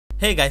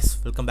Hey guys,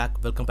 welcome back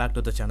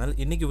to the channel.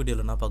 இன்னைக்கு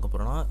வீடியோல என்ன பார்க்க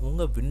போறோம்னா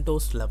உங்க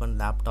Windows 11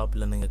 லேப்டாப்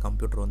இல்ல நீங்க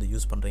கம்ப்யூட்டர் வந்து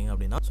யூஸ் பண்றீங்க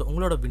அப்படினா சோ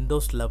உங்களோட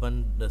Windows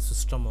 11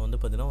 சிஸ்டம் வந்து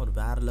பாத்தீங்கன்னா ஒரு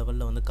வேற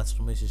லெவல்ல வந்து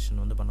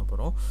கஸ்டமைசேஷன் வந்து பண்ண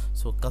போறோம்.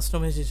 சோ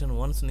கஸ்டமைசேஷன்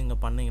ஒன்ஸ் நீங்க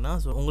பண்ணீங்கனா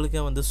சோ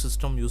உங்களுக்கே வந்து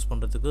சிஸ்டம் யூஸ்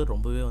பண்றதுக்கு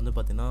ரொம்பவே வந்து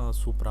பாத்தீங்கன்னா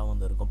சூப்பரா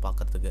வந்து இருக்கும்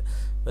பார்க்கிறதுக்கு.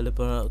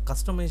 இப்போ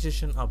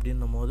கஸ்டமைசேஷன்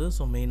அப்படினும்போது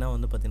சோ மெயினா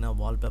வந்து பாத்தீங்கன்னா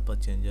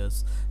வால்பேப்பர் சேஞ்சஸ்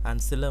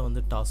அண்ட் சில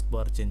வந்து task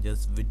bar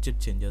changes,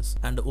 widget changes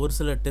and ஒரு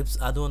சில டிப்ஸ்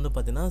அது வந்து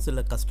பாத்தீங்கன்னா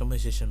சில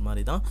கஸ்டமைசேஷன்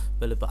மாதிரி தான்.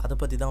 இப்போ அதை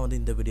பற்றி தான் வந்து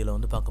இந்த வீடியோவில்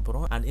வந்து பார்க்க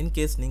போகிறோம். அண்ட்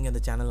இன்கேஸ் நீங்கள் இந்த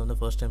சேனல் வந்து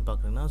ஃபர்ஸ்ட் டைம்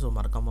பார்க்குறீங்கன்னா ஸோ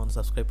மறக்காமல் வந்து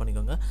சப்ஸ்கிரைப்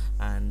பண்ணிக்கோங்க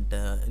அண்ட்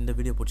இந்த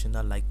வீடியோ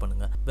பிடிச்சிருந்தால் லைக்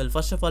பண்ணுங்கள்.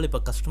 ஃபர்ஸ்ட் ஆஃப் ஆல் இப்போ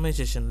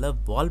கஸ்டமைசேஷனில்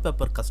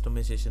வால்பேப்பர்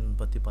கஸ்டமைசேஷன்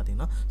பற்றி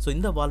பார்த்தீங்கன்னா ஸோ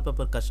இந்த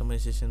வால்பேப்பர்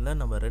கஸ்டமைசேஷனில்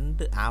நம்ம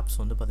ரெண்டு ஆப்ஸ்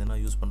வந்து பார்த்தீங்கன்னா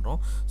யூஸ் பண்ணுறோம்.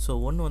 ஸோ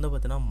ஒன்று வந்து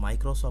பார்த்தீங்கன்னா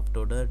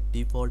மைக்ரோசாஃப்டோட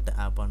டிஃபால்ட்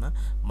ஆப்பான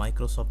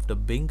மைக்ரோசாஃப்ட்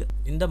பிங்.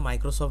 இந்த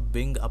மைக்ரோசாஃப்ட்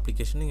பிங்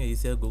அப்ளிகேஷன் நீங்கள்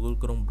ஈஸியாக கூகுள்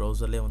குரோம்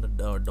ப்ரௌசர்லேயே வந்து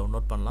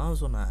டவுன்லோட் பண்ணலாம்.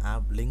 ஸோ நான்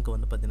ஆப் லிங்க்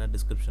வந்து பார்த்தீங்கன்னா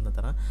டிஸ்கிரிப்ஷனில்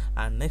தரேன்.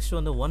 அண்ட் நெக்ஸ்ட்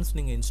வந்து ஒன்ஸ்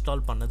நீங்கள்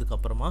இன்ஸ்டால்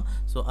பண்ணதுக்கப்புறமா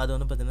ஸோ அது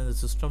வந்து பார்த்தீங்கன்னா இந்த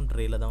சிஸ்டம்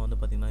ட்ரேயில் தான் வந்து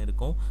பார்த்தீங்கன்னா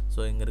இருக்கும். ஸோ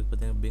எங்கே இருக்குது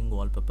பார்த்தீங்கன்னா பிங்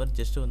வால்பேப்பர்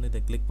ஜஸ்ட் வந்து இதை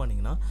கிளிக்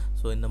பண்ணிங்கன்னா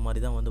ஸோ இந்த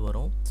மாதிரி தான் வந்து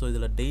வரும். ஸோ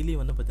இதில் டெய்லி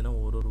வந்து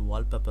பார்த்தீங்கன்னா ஒரு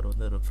வால்பேப்பர்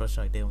வந்து ரெஃப்ரெஷ்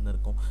ஆகிட்டே வந்து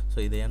இருக்கும். ஸோ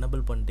இதை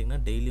எனபிள்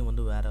பண்ணிட்டீங்கன்னா டெய்லி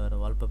வந்து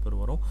வேறு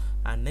வால்பேப்பர் வரும்.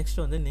 அண்ட்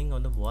நெக்ஸ்ட் வந்து நீங்கள்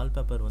வந்து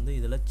வால்பேப்பர் வந்து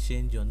இதில்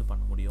சேஞ்ச் வந்து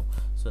பண்ண முடியும்.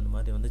 ஸோ இந்த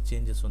மாதிரி வந்து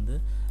சேஞ்சஸ் வந்து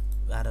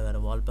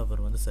வேறு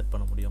வால்பேப்பர் வந்து செட்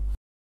பண்ண முடியும்.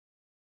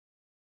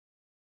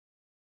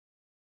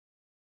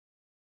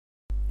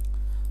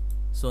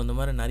 ஸோ இந்த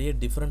மாதிரி நிறைய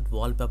டிஃப்ரெண்ட்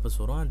வால்பேப்பர்ஸ்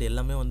வரும் அண்ட்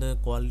எல்லாமே வந்து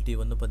குவாலிட்டி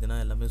வந்து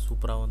பார்த்திங்கன்னா எல்லாமே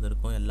சூப்பராக வந்து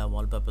இருக்கும் எல்லா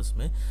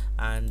வால்பேப்பர்ஸுமே.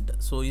 அண்ட்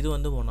ஸோ இது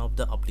வந்து one of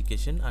the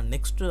application. And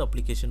next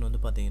application வந்து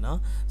பார்த்திங்கன்னா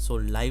ஸோ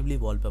லைவ்லி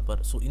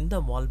வால்பேப்பர். ஸோ இந்த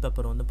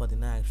வால்பேப்பர் வந்து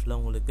பார்த்திங்கன்னா ஆக்சுவலாக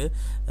உங்களுக்கு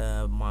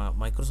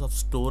மைக்ரோசாஃப்ட்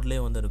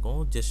ஸ்டோர்லேயே வந்து இருக்கும்.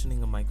 ஜஸ்ட்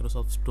நீங்கள்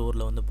மைக்ரோசாஃப்ட்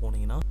ஸ்டோரில் வந்து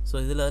போனீங்கன்னா ஸோ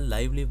இதில்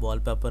லைவ்லி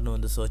வால்பேப்பர்னு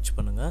வந்து சர்ச்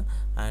பண்ணுங்கள்.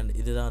 அண்ட்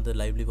இதுதான் அது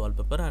லைவ்லி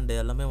வால்பேப்பர் அண்ட்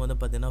எல்லாமே வந்து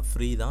பார்த்திங்கன்னா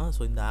ஃப்ரீ தான்.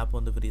 ஸோ இந்த ஆப்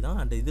வந்து ஃப்ரீ தான்.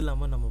 அண்ட் இது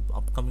இல்லாமல் நம்ம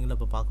அப்கமிங்கில்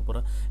இப்போ பார்க்க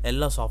போகிற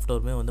எல்லா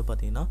சாஃப்ட்வேருமே வந்து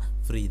பார்த்திங்கன்னா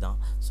ஃப்ரீ தான்.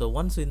 ஸோ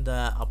ஒன்ஸ் இந்த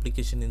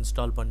அப்ளிகேஷன்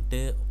இன்ஸ்டால் பண்ணிட்டு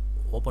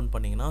ஓப்பன்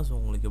பண்ணிங்கன்னா ஸோ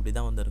உங்களுக்கு இப்படி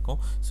தான் வந்து இருக்கும்.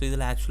 ஸோ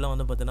இதில் ஆக்சுவலாக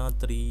வந்து பார்த்தீங்கன்னா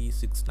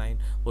 369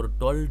 ஒரு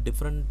 12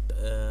 டிஃப்ரெண்ட்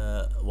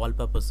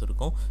வால்பேப்பர்ஸ்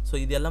இருக்கும். ஸோ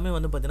இது எல்லாமே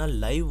வந்து பார்த்தீங்கன்னா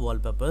லைவ்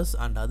வால்பேப்பர்ஸ்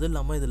அண்ட் அது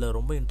இல்லாமல் இதில்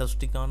ரொம்ப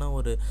இன்ட்ரெஸ்டிங்கான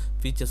ஒரு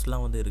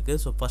ஃபீச்சர்ஸ்லாம் வந்து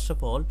இருக்குது. So first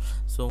of all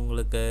so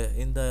உங்களுக்கு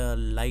இந்த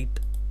லைட்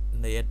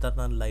இந்த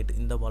எட்டர்னல் லைட்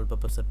இந்த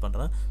வால்பேப்பர் செட்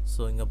பண்ணுறேன்.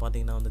 ஸோ இங்கே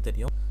பார்த்தீங்கன்னா வந்து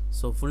தெரியும்.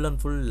 So full and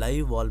full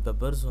live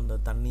wallpapers. இந்த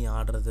தண்ணி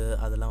ஆடுறது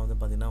அதெல்லாம் வந்து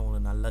பார்த்திங்கன்னா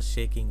உங்களுக்கு நல்லா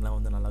ஷேக்கிங்லாம்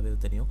வந்து நல்லாவே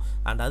தெரியும்.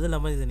 அண்ட் அது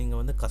இல்லாமல் இது நீங்கள்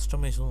வந்து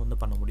கஸ்டமைஸும் வந்து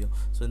பண்ண முடியும்.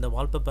 ஸோ இந்த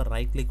வால்பேப்பர்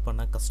ரைட் கிளிக்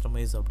பண்ணால்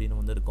கஸ்டமைஸ் அப்படின்னு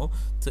வந்து இருக்கும்.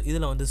 ஸோ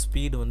இதில் வந்து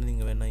ஸ்பீடு வந்து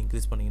நீங்கள் வேணால்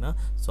இன்க்ரீஸ் பண்ணிங்கன்னா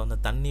ஸோ அந்த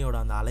தண்ணியோட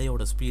அந்த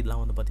அலையோட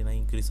ஸ்பீட்லாம் வந்து பார்த்திங்கன்னா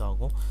இன்க்ரீஸ்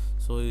ஆகும்.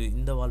 ஸோ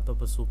இந்த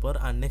வால்பேப்பர் சூப்பர்.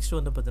 அண்ட் நெக்ஸ்ட்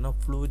வந்து பார்த்திங்கன்னா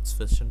ஃப்ளூயிட்ஸ்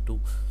வெர்ஷன் 2.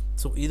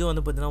 ஸோ இது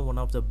வந்து பார்த்திங்கன்னா one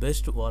of the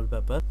best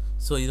wallpaper.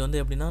 So இது வந்து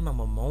எப்படின்னா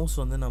நம்ம மவுஸ்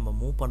வந்து நம்ம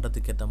மூவ்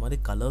பண்ணுறதுக்கு ஏற்ற மாதிரி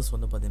கலர்ஸ்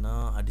வந்து பார்த்திங்கன்னா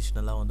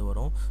அடிஷ்னலாக வந்து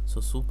வரும். ஸோ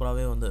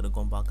சூப்பராகவே வந்து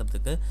இருக்கும்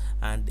பார்க்குறதுக்கு.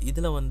 அண்ட்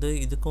இதில் வந்து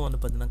இதுக்கும் வந்து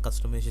பார்த்திங்கன்னா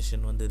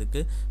கஸ்டமைசேஷன் வந்து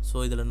இருக்குது.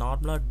 ஸோ இதில்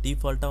நார்மலாக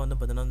டிஃபால்ட்டாக வந்து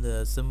பார்த்திங்கன்னா இந்த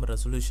சிம்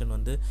ரெசல்யூஷன்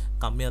வந்து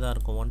கம்மியாக தான்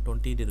இருக்கும்,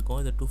 120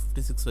 இருக்கும். இது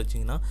 256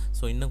 வச்சிங்கன்னா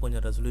ஸோ இன்னும்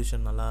கொஞ்சம்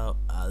ரெசல்யூஷன் நல்லா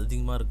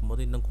அதிகமாக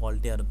இருக்கும்போது இன்னும்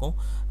குவாலிட்டியாக இருக்கும்.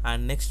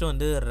 அண்ட் நெக்ஸ்ட்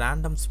வந்து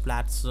ரேண்டம்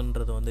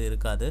ஸ்பிளாட்ஸ்ன்றது வந்து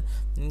இருக்காது.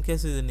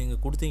 இன்கேஸ் இது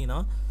நீங்கள்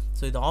கொடுத்தீங்கன்னா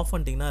ஸோ இது ஆஃப்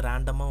பண்ணிட்டீங்கன்னா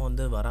ரேண்டமாக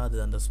வந்து வராது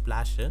அந்த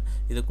ஸ்ப்ளாஷு.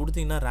 இதை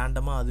கொடுத்தீங்கன்னா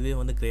ரேண்டமாக அதுவே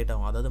வந்து க்ரியேட்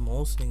ஆகும். அதாவது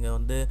மவுஸ் நீங்கள்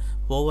வந்து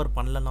ஹோவர்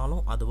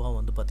பண்ணலனாலும் அதுவாக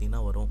வந்து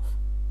பார்த்திங்கன்னா வரும்.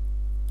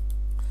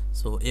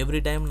 ஸோ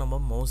எவ்ரி டைம் நம்ம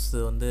மவுஸ்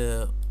வந்து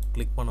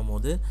கிளிக்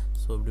பண்ணும்போது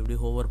ஸோ இப்படி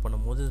ஹோவர்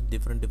பண்ணும்போது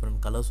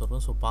டிஃப்ரெண்ட் கலர்ஸ்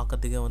வரும். ஸோ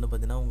பார்க்கறதுக்கே வந்து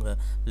பார்த்திங்கன்னா உங்கள்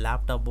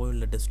லேப்டாப்போ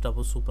இல்லை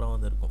டெஸ்க்டாப்போ சூப்பராக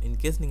வந்து இருக்கும்.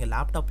 இன்கேஸ் நீங்கள்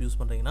லேப்டாப்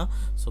யூஸ் பண்ணுறீங்கன்னா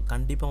ஸோ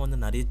கண்டிப்பாக வந்து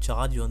நிறைய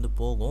சார்ஜ் வந்து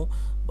போகும்.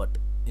 பட்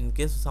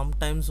இன்கேஸ்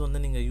சம்டைம்ஸ் வந்து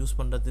நீங்கள் யூஸ்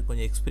பண்ணுறதுக்கு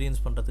கொஞ்சம் எக்ஸ்பீரியன்ஸ்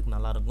பண்ணுறதுக்கு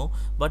நல்லாயிருக்கும்.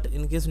 பட்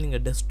இன்கேஸ்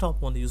நீங்கள்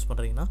டெஸ்க்டாப் வந்து யூஸ்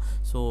பண்ணுறீங்கன்னா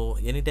ஸோ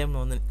எனி டைம்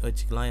வந்து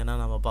வச்சுக்கலாம். ஏன்னா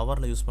நம்ம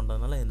பவரில் யூஸ்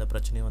பண்ணுறதுனால எந்த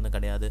பிரச்சனையும் வந்து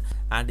கிடையாது.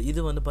 அண்ட் இது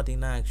வந்து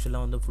பார்த்திங்கன்னா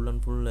ஆக்சுவலாக வந்து full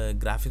and full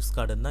graphics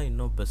card இருந்தால்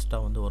இன்னும்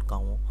பெஸ்ட்டாக வந்து ஒர்க்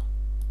ஆகும்.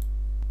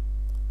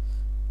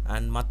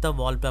 அண்ட் மற்ற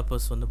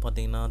வால்பேப்பர்ஸ் வந்து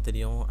பார்த்திங்கன்னா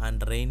தெரியும்.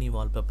 அண்ட் ரெய்னி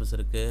வால்பேப்பர்ஸ்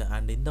இருக்குது.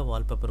 அண்ட் இந்த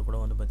வால்பேப்பர் கூட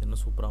வந்து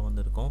பார்த்திங்கன்னா சூப்பராக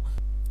வந்து இருக்கும்.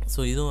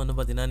 ஸோ இதுவும் வந்து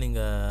பார்த்திங்கன்னா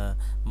நீங்கள்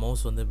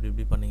மவுஸ் வந்து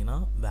இப்படி பண்ணிங்கன்னா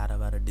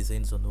வேறு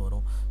டிசைன்ஸ் வந்து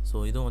வரும்.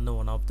 ஸோ இதுவும் வந்து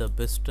one of the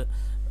best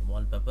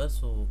wallpaper.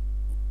 So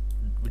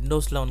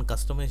Windows 11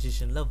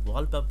 கஸ்டமைசேஷனில்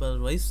wallpaper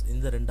wise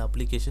இந்த ரெண்டு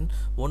அப்ளிகேஷன்.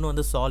 ஒன்று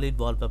வந்து சாலிட்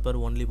வால்பேப்பர்,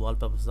 ஒன்லி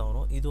வால்பேப்பர்ஸ் தான்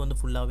வரும். இது வந்து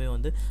ஃபுல்லாகவே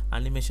வந்து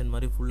அனிமேஷன்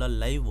மாதிரி ஃபுல்லாக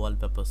லைவ்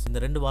வால்பேப்பர்ஸ். இந்த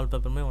ரெண்டு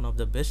வால்பேப்பருமே one of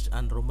the best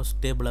and ரொம்ப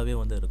ஸ்டேபிளாகவே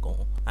வந்து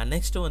இருக்கும். அண்ட்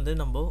நெக்ஸ்ட்டு வந்து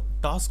நம்ம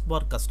டாஸ்க்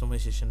பார்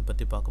கஸ்டமைசேஷன்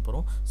பற்றி பார்க்க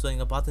போகிறோம். ஸோ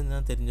இங்கே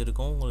பார்த்தீங்கன்னா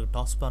தெரிஞ்சிருக்கும் உங்களுக்கு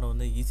டாஸ்க் பார்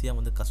வந்து ஈஸியாக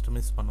வந்து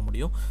கஸ்டமைஸ் பண்ண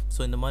முடியும்.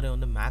 ஸோ இந்த மாதிரி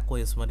வந்து மேக்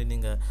ஓஎஸ் மாதிரி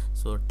நீங்கள்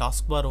ஸோ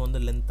டாஸ்க் பார்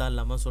வந்து லென்த்தாக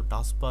இல்லாமல் ஸோ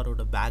டாஸ்க்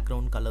பாரோட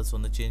பேக்ரவுண்ட் கலர்ஸ்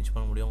வந்து சேஞ்ச்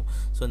பண்ண முடியும்.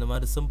 ஸோ இந்த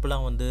மாதிரி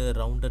சிம்பிளாக வந்து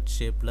ரவுண்டட்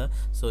ஷேப்பில்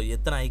ஸோ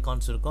எத்தனை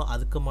ஐகான்ஸ் இருக்கோ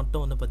அதுக்கு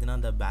மட்டும் வந்து பார்த்திங்கன்னா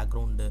அந்த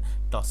பேக்ரவுண்டு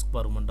டாஸ்க்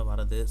பார் மட்டும்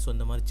வரது. ஸோ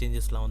இந்த மாதிரி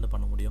சேஞ்சஸ்லாம் வந்து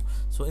பண்ண முடியும்.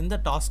 ஸோ இந்த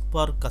டாஸ்க்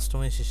பார்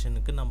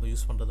கஸ்டமைசேஷனுக்கு நம்ம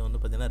யூஸ் பண்ணுறது வந்து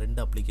பார்த்திங்கன்னா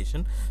ரெண்டு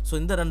அப்ளிகேஷன். ஸோ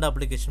இந்த ரெண்டு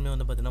அப்ளிகேஷனுமே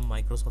வந்து பார்த்திங்கன்னா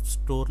மைக்ரோசாஃப்ட்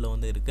ஸ்டோரில்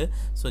வந்து இருக்குது.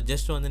 ஸோ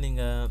ஜஸ்ட் வந்து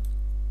நீங்கள்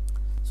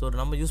ஸோ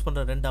நம்ம யூஸ்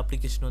பண்ணுற 2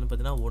 அப்ளிகேஷன் வந்து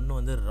பார்த்தீங்கன்னா ஒன்று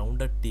வந்து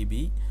ரவுண்டட்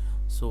டிபி.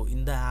 ஸோ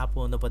இந்த ஆப்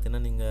வந்து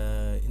பார்த்தீங்கன்னா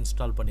நீங்கள்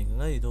இன்ஸ்டால்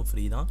பண்ணிக்கோங்க, இதுவும்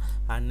ஃப்ரீ தான்.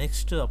 அண்ட்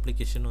நெக்ஸ்ட்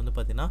அப்ளிகேஷன் வந்து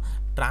பார்த்தீங்கன்னா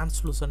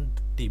டிரான்ஸ்லூசன்ட்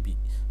டிபி.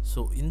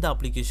 ஸோ இந்த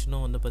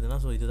அப்ளிகேஷனும் வந்து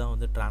பார்த்தீங்கன்னா ஸோ இதுதான்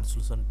வந்து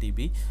டிரான்ஸ்லூசன்ட்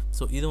டிபி.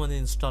 ஸோ இது வந்து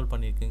இன்ஸ்டால்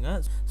பண்ணியிருக்குங்க.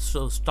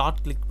 ஸோ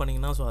ஸ்டார்ட் கிளிக்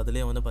பண்ணிங்கன்னா ஸோ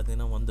அதிலே வந்து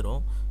பார்த்தீங்கன்னா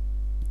வந்துடும்.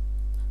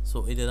 ஸோ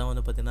இதுதான்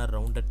வந்து பார்த்தீங்கன்னா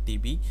ரவுண்டட்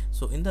டிபி.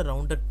 ஸோ இந்த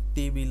ரவுண்டட்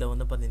டிபியில்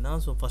வந்து பார்த்தீங்கன்னா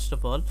so first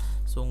of all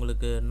so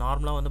உங்களுக்கு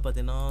நார்மலாக வந்து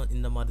பார்த்தீங்கன்னா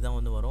இந்த மாதிரி தான்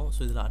வந்து வரும். ஸோ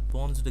இதில்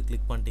அட்வான்ஸ்டு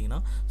கிளிக் பண்ணிட்டீங்கன்னா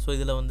ஸோ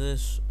இதில் வந்து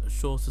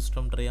ஷோ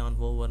சிஸ்டம் ட்ரை ஆன்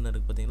ஓவர்னு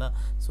இருக்குது பார்த்தீங்களா.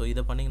 ஸோ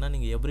இதை பண்ணிங்கன்னா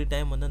நீங்கள் எவ்ரி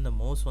டைம் வந்து இந்த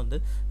மவுஸ் வந்து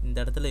இந்த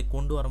இடத்துல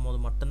கொண்டு வரும்போது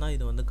மட்டும்தான்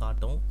இது வந்து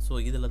காட்டும்.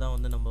 ஸோ இதில் தான்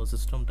வந்து நம்ம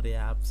system try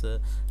apps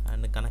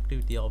and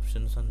connectivity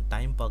options and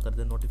time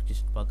பார்க்குறது,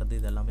 நோட்டிஃபிகேஷன் பார்க்குறது,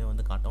 இது எல்லாமே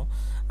வந்து காட்டும்.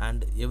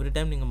 அண்ட் எவ்ரி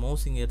டைம் நீங்கள்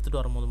மவுஸ் இங்கே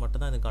எடுத்துகிட்டு வரும்போது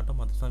மட்டும் தான் இது காட்டும்,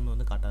 மற்ற சமயம்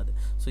வந்து காட்டாது.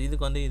 ஸோ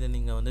இதுக்கு வந்து இதை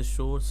நீங்கள் வந்து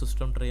show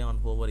system try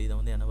on over இதை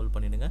வந்து எனேபிள்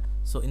பண்ணிவிடுங்க.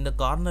 ஸோ இந்த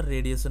கார்னர்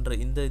ரேடியஸ்ன்ற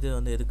இந்த இது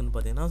வந்து எதுக்குன்னு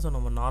பார்த்தீங்கன்னா ஸோ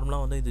நம்ம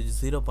நார்மலாக வந்து இது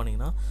 0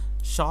 பண்ணிங்கன்னா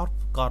ஷார்ப்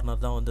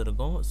கார்னர் தான் வந்து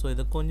இருக்கும். ஸோ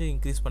இது கொஞ்சம்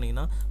இன்க்ரீஸ்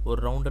பண்ணிங்கன்னா ஒரு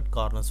ரவுண்டட்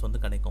கார்னர்ஸ்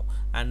வந்து கிடைக்கும்.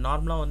 அண்ட்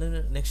நார்மலாக வந்து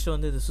நெக்ஸ்ட்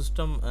வந்து இது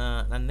system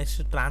and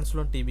next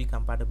டிரான்ஸ்லோன் DP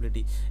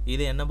compatibility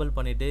இதை எனேபிள்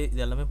பண்ணிவிட்டு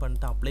இது எல்லாமே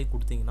பண்ணிட்டு அப்ளை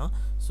கொடுத்தீங்கன்னா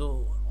ஸோ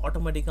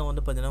ஆட்டோமேட்டிக்காக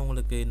வந்து பார்த்தீங்கன்னா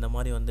உங்களுக்கு இந்த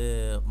மாதிரி வந்து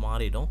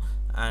மாறிடும்.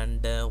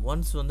 அண்ட்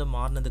ஒன்ஸ் வந்து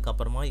மாறினதுக்கு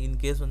அப்புறமா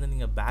இன்கேஸ் வந்து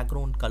நீங்கள்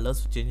பேக்ரவுண்ட்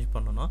கலர்ஸ் சேஞ்ச்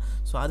பண்ணணும்னா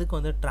ஸோ அதுக்கு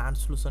வந்து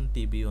டிரான்ஸ்லூசன்ட்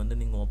டிபி வந்து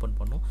நீங்கள் ஓப்பன்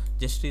பண்ணணும்.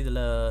 ஜஸ்ட்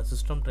இதில்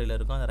சிஸ்டம் ட்ரையில்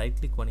இருக்கும், அதை ரைட்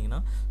கிளிக் பண்ணிங்கன்னா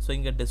ஸோ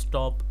இங்கே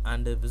desktop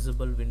and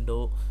visible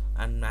window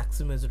and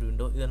maximised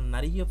window இதில்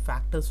நிறைய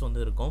ஃபேக்டர்ஸ் வந்து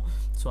இருக்கும்.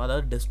 ஸோ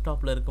அதாவது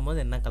டெஸ்க்டாப்பில் இருக்கும்போது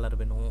என்ன கலர்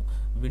வேணும்,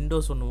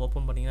 விண்டோஸ் ஒன்று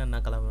ஓப்பன் பண்ணிங்கன்னா என்ன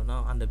கலர் வேணும்னா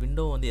அந்த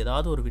விண்டோ வந்து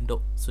ஏதாவது ஒரு விண்டோ,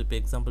 ஸோ இப்போ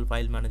எக்ஸாம்பிள்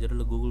ஃபைல் மேனேஜர்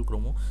இல்லை கூகுள்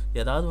க்ரோமோ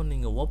ஏதாவது ஒன்று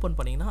நீங்கள் ஓப்பன்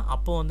பண்ணிங்கன்னா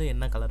அப்போ வந்து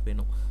என்ன கலர்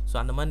வேணும். ஸோ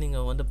அந்த மாதிரி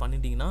நீங்கள் வந்து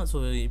பண்ணிட்டீங்கன்னா ஸோ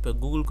இப்போ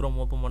கூகுள் க்ரோம்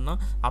ஓப்பன்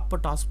பண்ணால் அப்போ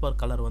டாஸ்க் பார்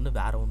கலர் வந்து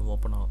வேறு ஒன்று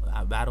ஓப்பன் ஆகும்,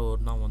 வேறு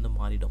ஒன்றா வந்து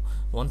மாறிடும்.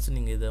 ஒன்ஸ்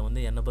நீங்கள் இதை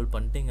வந்து எனேபிள்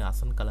பண்ணிட்டு இங்கே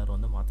அசன் கலர்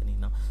வந்து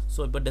மாற்றினீங்கன்னா ஸோ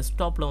இப்போ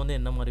டெஸ்க்டாப்பில் வந்து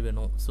என்ன மாதிரி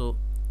வேணும். ஸோ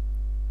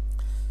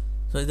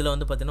இதில்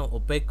வந்து பார்த்தீங்கன்னா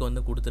ஒபேக்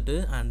வந்து கொடுத்துட்டு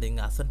அண்ட்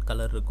இங்கே அசன்ட்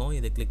கலர் இருக்கும்,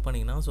 இதை கிளிக்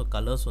பண்ணிங்கன்னா ஸோ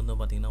கலர்ஸ் வந்து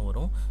பார்த்திங்கன்னா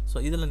வரும். ஸோ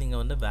இதில் நீங்கள்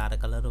வந்து வேறு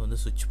கலர் வந்து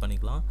ஸ்விட்ச்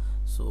பண்ணிக்கலாம்.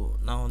 ஸோ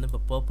நான் வந்து இப்போ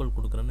பர்பிள்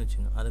கொடுக்குறேன்னு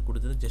வச்சுங்க, அதை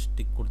கொடுத்துட்டு ஜஸ்ட்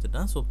டிக்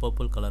கொடுத்துட்டேன். ஸோ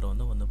பர்பிள் கலர்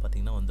வந்து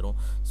பார்த்திங்கன்னா வந்துடும்.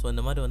 ஸோ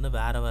இந்த மாதிரி வந்து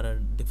வேறு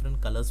டிஃப்ரெண்ட்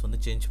கலர்ஸ் வந்து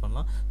சேஞ்ச்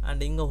பண்ணலாம்.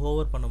 அண்ட் இங்கே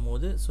ஓவர்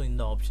பண்ணும்போது ஸோ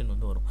இந்த ஆப்ஷன்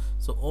வந்து வரும்.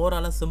 ஸோ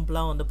ஓவராலாக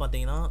சிம்பிளாக வந்து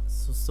பார்த்திங்கன்னா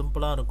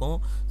சிம்பிளாக இருக்கும்.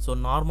 ஸோ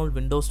நார்மல்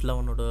விண்டோஸ்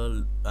 11ஓட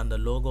அந்த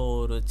லோகோ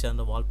வச்சு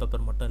அந்த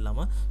வால்பேப்பர் மட்டும்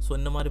இல்லாமல் ஸோ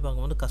இந்த மாதிரி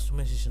பார்க்கும்போது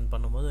கஸ்டமைசேஷன்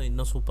பண்ணும்போது இன்னும்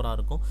சூப்பராக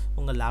இருக்கும்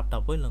உங்கள்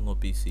லேப்டாப்போ இல்லை உங்கள்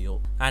பிசியோ.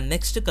 அண்ட்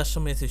நெக்ஸ்ட்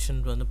கஸ்டமைசேஷன்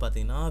வந்து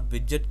பார்த்தீங்கன்னா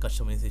விட்ஜெட்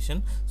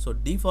கஸ்டமைசேஷன். ஸோ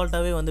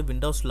டிஃபால்ட்டாகவே வந்து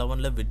விண்டோஸ்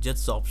 11ல்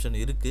விட்ஜெட்ஸ் ஆப்ஷன்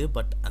இருக்குது,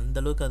 பட்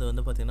அந்தளவுக்கு அது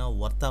வந்து பார்த்திங்கன்னா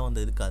ஒர்த்தாக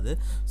வந்து இருக்காது.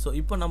 ஸோ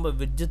இப்போ நம்ம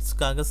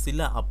விட்ஜெட்ஸ்க்காக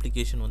சில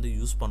அப்ளிகேஷன் வந்து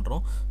யூஸ்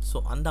பண்ணுறோம். ஸோ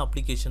அந்த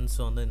அப்ளிகேஷன்ஸ்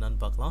வந்து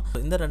என்னென்னு பார்க்கலாம்.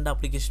 இந்த 2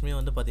 அப்ளிகேஷனுமே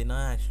வந்து பார்த்திங்கன்னா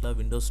ஆக்சுவலாக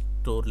விண்டோஸ்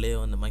ஸ்டோர்லேயே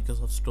வந்து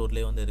மைக்ரோசாஃப்ட்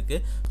ஸ்டோர்லேயே வந்து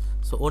இருக்குது.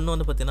 ஸோ ஒன்று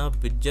வந்து பார்த்திங்கன்னா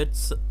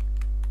விட்ஜெட்ஸ்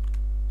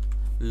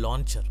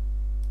லான்ச்சர்.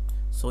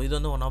 ஸோ இது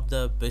வந்து one of the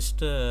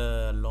best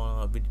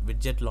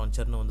widget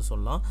லான்ச்சர்னு வந்து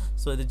சொல்லலாம்.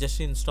 ஸோ இது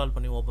ஜஸ்ட் இன்ஸ்டால்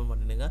பண்ணி ஓப்பன்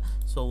பண்ணிடுங்க.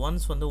 ஸோ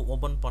ஒன்ஸ் வந்து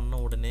ஓப்பன் பண்ண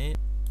உடனே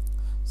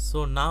ஸோ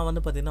நான்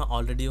வந்து பார்த்திங்கன்னா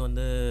ஆல்ரெடி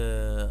வந்து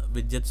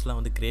விட்ஜெட்ஸ்லாம்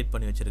வந்து க்ரியேட்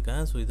பண்ணி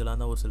வச்சுருக்கேன். ஸோ இதெல்லாம்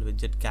தான் ஒரு சில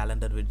widget,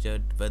 calendar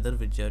widget, weather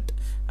widget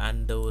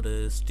and ஒரு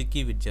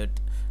ஸ்டிக்கி விட்ஜெட்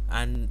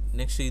அண்ட்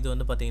நெக்ஸ்ட் இது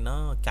வந்து பார்த்திங்கன்னா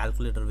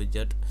கால்குலேட்டர்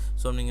விட்ஜெட்.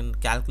 ஸோ நீங்கள்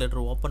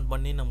கால்குலேட்டர் ஓப்பன்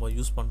பண்ணி நம்ம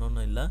யூஸ்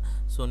பண்ணணும்னு இல்லை.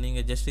 ஸோ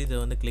நீங்கள் ஜஸ்ட் இதை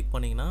வந்து கிளிக்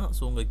பண்ணிங்கன்னா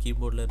ஸோ உங்கள்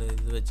கீபோர்டில்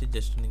இது வச்சு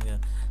ஜஸ்ட்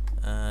நீங்கள்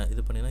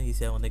இது பண்ணிங்கன்னா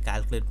ஈஸியாக வந்து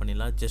கால்குலேட்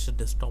பண்ணிடலாம் ஜஸ்ட்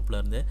டெஸ்க்டாப்பில்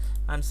இருந்து.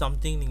 அண்ட்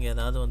சம்திங் நீங்கள்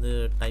ஏதாவது வந்து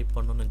டைப்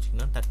பண்ணணும்னு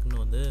வச்சிங்கன்னா டக்குன்னு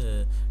வந்து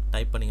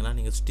டைப் பண்ணிக்கலாம்.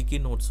 நீங்கள் ஸ்டிக்கி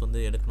நோட்ஸ் வந்து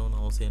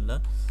எடுக்கணும்னு அவசியம் இல்லை.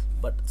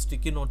 பட்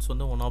ஸ்டிக்கி நோட்ஸ்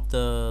வந்து ஒன் ஆஃப் த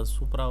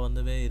சூப்பராக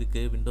வந்துவே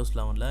இருக்குது விண்டோஸ்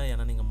 11ல்.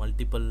 ஏன்னா நீங்கள்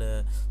மல்டிபிள்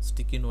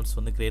ஸ்டிக்கி நோட்ஸ்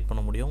வந்து க்ரியேட்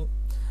பண்ண முடியும்.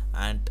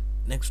 அண்ட்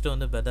நெக்ஸ்ட்டு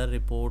வந்து வெதர்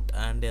ரிப்போர்ட்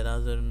அண்ட்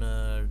ஏதாவது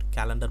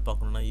கேலண்டர்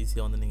பார்க்கணுன்னா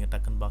ஈஸியாக வந்து நீங்கள்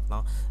டக்குன்னு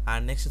பார்க்கலாம்.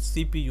 அண்ட் நெக்ஸ்ட்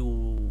சிபியூ,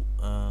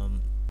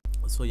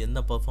 ஸோ என்ன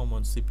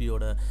பர்ஃபார்மன்ஸ்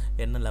சிபியோட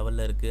என்ன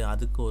லெவலில் இருக்குது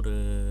அதுக்கு ஒரு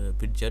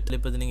விட்ஜெட்.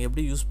 இப்போ இது நீங்கள்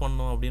எப்படி யூஸ்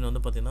பண்ணணும் அப்படின்னு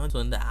வந்து பார்த்தீங்கன்னா ஸோ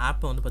இந்த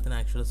ஆப்பை வந்து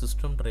பார்த்தீங்கன்னா ஆக்சுவலாக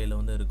சிஸ்டம் ட்ரையில்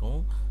வந்து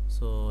இருக்கும்.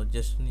 ஸோ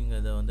ஜஸ்ட் நீங்கள்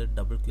இதை வந்து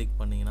டபுள் கிளிக்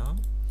பண்ணிங்கன்னா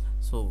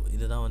ஸோ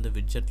இதுதான் வந்து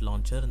விட்ஜெட்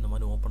லான்ச்சர் இந்த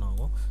மாதிரி ஓப்பன்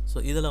ஆகும். ஸோ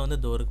இதில் வந்து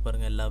தோருக்கு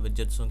பாருங்கள் எல்லா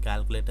விட்ஜெட்ஸும்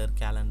calculator,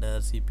 calendar,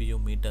 CPU,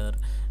 metre,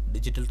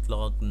 digital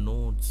clock,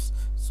 notes.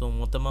 So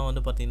மொத்தமாக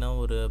வந்து பார்த்திங்கன்னா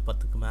ஒரு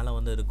 10க்கு மேலே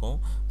வந்து இருக்கும்.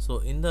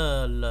 ஸோ இந்த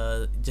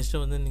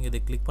ஜஸ்ட்டு வந்து நீங்கள்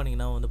இதை கிளிக்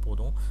பண்ணிங்கன்னா வந்து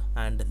போதும்.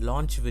 அண்ட்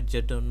லான்ச்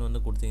விட்ஜெட்டுன்னு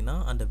வந்து கொடுத்தீங்கன்னா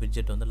அந்த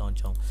விட்ஜெட் வந்து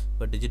லான்ச் ஆகும்.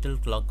 இப்போ டிஜிட்டல்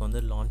கிளாக்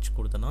வந்து லான்ச்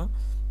கொடுத்தனா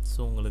ஸோ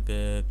உங்களுக்கு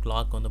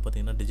கிளாக் வந்து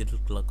பார்த்திங்கன்னா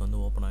டிஜிட்டல் கிளாக் வந்து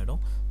ஓப்பன் ஆகிடும்.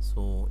 ஸோ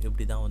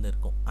இப்படி தான் வந்து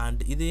இருக்கும்.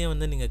 அண்ட் இதையே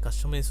வந்து நீங்கள்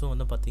கஸ்டமைஸும்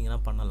வந்து பார்த்திங்கன்னா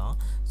பண்ணலாம்.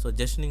 ஸோ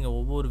ஜஸ்ட் நீங்கள்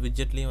ஒவ்வொரு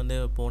விட்ஜெட்லேயும் வந்து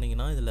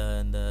போனீங்கன்னா இதில்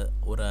இந்த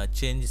ஒரு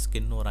சேஞ்ச்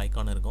ஸ்கின் ஒரு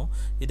ஐக்கான் இருக்கும்.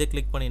 இதை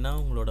கிளிக் பண்ணிங்கன்னா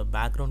உங்களோட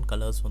பேக்ரவுண்ட்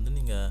கலர்ஸ் வந்து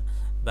நீங்கள்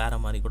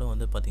வேறு மாதிரி கூட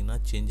வந்து பார்த்திங்கன்னா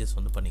சேஞ்சஸ்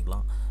வந்து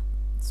பண்ணிக்கலாம்.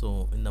 ஸோ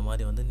இந்த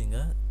மாதிரி வந்து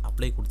நீங்கள்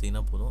அப்ளை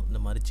கொடுத்தீங்கன்னா போதும்,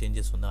 இந்த மாதிரி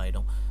சேஞ்சஸ் வந்து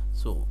ஆகிடும்.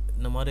 ஸோ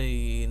இந்த மாதிரி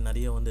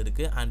நிறைய வந்து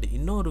இருக்குது. அண்ட்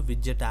இன்னொரு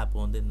விட்ஜெட் ஆப்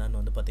வந்து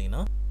என்னென்னு வந்து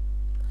பார்த்திங்கன்னா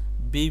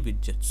பி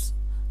விட்ஜெட்ஸ்.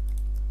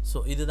 ஸோ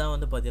இதுதான்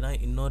வந்து பார்த்தீங்கன்னா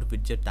இன்னொரு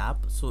விட்ஜெட்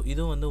ஆப். ஸோ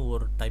இதுவும் வந்து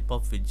ஒரு டைப்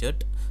ஆஃப்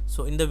விட்ஜெட்.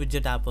 ஸோ இந்த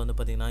விட்ஜெட் ஆப் வந்து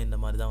பார்த்தீங்கன்னா இந்த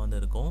மாதிரி தான் வந்து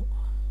இருக்கும்.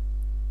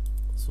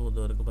 ஸோ இது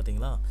இருக்குது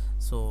பார்த்தீங்களா.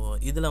 ஸோ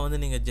இதில் வந்து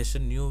நீங்கள் ஜஸ்ட்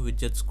நியூ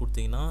விட்ஜெட்ஸ்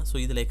கொடுத்தீங்கன்னா, ஸோ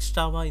இதில்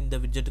எக்ஸ்ட்ராவாக இந்த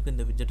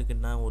விட்ஜெட்டுக்கு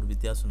என்ன ஒரு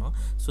வித்தியாசம்னா,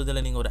 ஸோ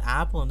இதில் நீங்கள் ஒரு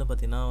ஆப்பை வந்து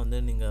பார்த்தீங்கன்னா வந்து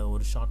நீங்கள்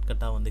ஒரு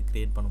ஷார்ட்கட்டாக வந்து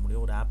க்ரியேட் பண்ண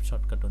முடியும். ஒரு ஆப்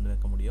ஷார்ட்கட் வந்து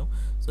வைக்க முடியும்.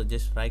 ஸோ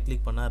ஜஸ்ட் ரைட்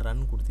கிளிக் பண்ணால்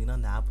ரன் கொடுத்தீங்கன்னா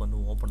அந்த ஆப் வந்து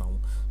ஓப்பன்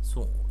ஆகும்.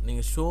 ஸோ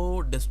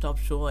நீங்கள்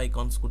டெஸ்க்டாப் ஷோ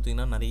ஐகான்ஸ்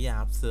கொடுத்தீங்கன்னா நிறைய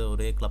ஆப்ஸ்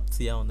ஒரே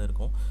கிளப்ஸியாக வந்து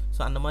இருக்கும்.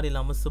 ஸோ அந்த மாதிரி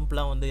இல்லாமல்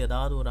சிம்பிளாக வந்து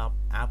ஏதாவது ஒரு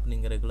ஆப்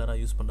நீங்கள் ரெகுலராக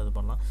யூஸ் பண்ணுறது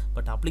பண்ணலாம்.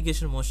 பட்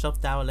அப்ளிகேஷன் மோஸ்ட்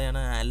ஆஃப் தேவையில்லை.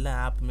 ஏன்னா எல்லா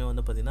ஆப்புமே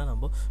வந்து பார்த்திங்கன்னா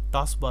நம்ம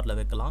டாஸ் பாரில்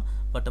வைக்கலாம்.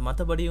 பட்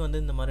மற்றபடி வந்து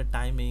இந்த மாதிரி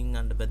டைமிங்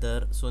அண்ட்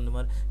வெதர், ஸோ இந்த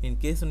மாதிரி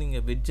இன்கேஸ்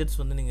நீங்கள் விட்ஜெட்ஸ்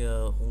வந்து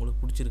நீங்கள் உங்களுக்கு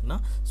பிடிச்சிருக்குன்னா,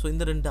 ஸோ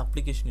இந்த 2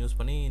 அப்ளிகேஷன் யூஸ்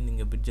பண்ணி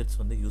நீங்கள் விட்ஜெட்ஸ்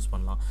வந்து யூஸ்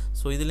பண்ணலாம்.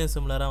 ஸோ இதுலேயும்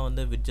சிமிலராக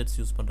வந்து விட்ஜெட்ஸ்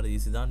யூஸ் பண்ணுறது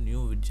ஈஸி தான்.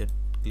 நியூ விட்ஜெட்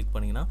கிளிக்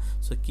பண்ணிங்கன்னா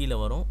ஸோ கீழே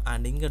வரும்.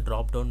 அண்ட் இங்கே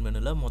ட்ராப் டவுன்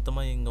மெனுவில்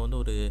மொத்தமாக இங்கே வந்து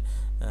ஒரு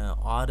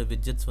 6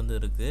 விட்ஜெட்ஸ் வந்து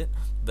இருக்குது.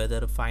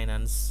 Weather,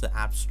 finance,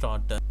 app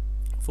start,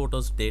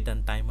 photos, date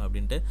and time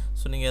அப்படின்ட்டு.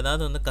 ஸோ நீங்கள்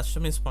ஏதாவது வந்து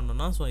கஸ்டமைஸ்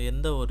பண்ணணும்னா ஸோ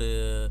எந்த ஒரு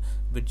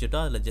விட்ஜெட்டோ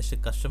அதில் ஜஸ்ட்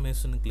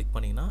கஸ்டமைஸ்ன்னு கிளிக்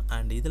பண்ணிங்கன்னா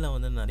அண்ட் இதில்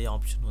வந்து நிறைய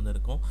ஆப்ஷன் வந்து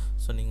இருக்கும்.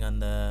 ஸோ நீங்கள்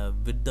அந்த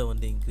வித்தை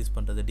வந்து இன்க்ரீஸ்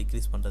பண்ணுறது,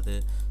 டிக்ரீஸ் பண்ணுறது.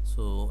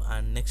 ஸோ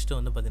அண்ட் நெக்ஸ்ட்டு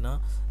வந்து பார்த்திங்கன்னா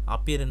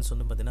அப்பியரன்ஸ்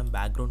வந்து பார்த்திங்கன்னா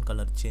பேக்ரவுண்ட்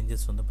கலர்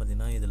சேஞ்சஸ் வந்து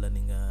பார்த்திங்கன்னா இதில்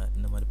நீங்கள்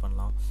இந்த மாதிரி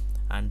பண்ணலாம்.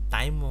 அண்ட்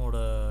டைமோட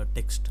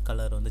டெக்ஸ்ட்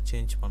கலர் வந்து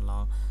சேஞ்ச்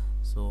பண்ணலாம்.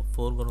 ஸோ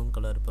ஃபோர்க்ரவுண்ட்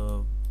கலர் இப்போ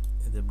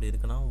இது எப்படி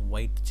இருக்குன்னா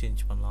ஒயிட்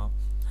சேஞ்ச் பண்ணலாம்.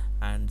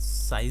 அண்ட்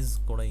சைஸ்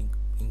கூட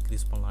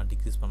இன்க்ரீஸ் பண்ணலாம்,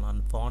 டிக்ரீஸ் பண்ணலாம்.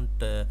 அண்ட்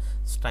ஃபாண்ட்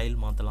ஸ்டைல்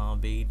மாற்றலாம்,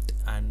 வெயிட்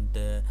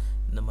அண்டு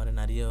இந்த மாதிரி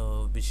நிறைய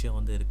விஷயம்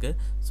வந்து இருக்குது.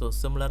 ஸோ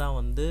சிமிலராக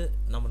வந்து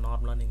நம்ம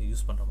நார்மலாக நீங்கள்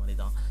யூஸ் பண்ணுற மாதிரி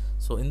தான்.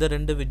 ஸோ இந்த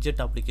 2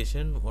 widget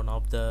application one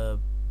of the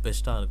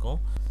பெஸ்ட்டாக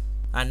இருக்கும்.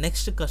 அண்ட்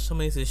நெக்ஸ்ட்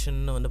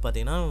கஸ்டமைசேஷன் வந்து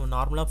பார்த்திங்கன்னா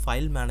நார்மலாக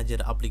ஃபைல்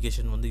மேனேஜர்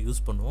அப்ளிகேஷன் வந்து யூஸ்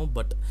பண்ணுவோம்.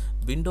 பட்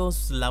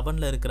விண்டோஸ்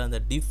 11 இருக்கிற அந்த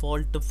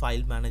டிஃபால்ட்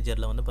ஃபைல்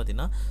மேனேஜரில் வந்து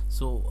பார்த்திங்கன்னா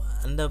ஸோ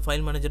அந்த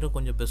ஃபைல் மேனேஜரும்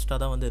கொஞ்சம் பெஸ்ட்டாக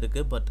தான் வந்து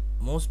இருக்குது. But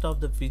most of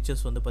the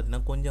features வந்து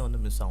பார்த்திங்கன்னா கொஞ்சம்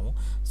வந்து மிஸ் ஆகும்.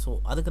 ஸோ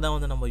அதுக்கு தான்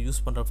வந்து நம்ம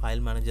யூஸ் பண்ணுற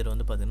ஃபைல் மேனேஜர்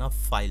வந்து பார்த்திங்கன்னா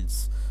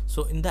ஃபைல்ஸ்.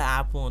 ஸோ இந்த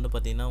ஆப்பும் வந்து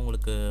பார்த்திங்கன்னா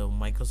உங்களுக்கு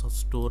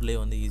மைக்ரோசாஃப்ட் ஸ்டோர்லேயே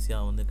வந்து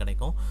ஈஸியாக வந்து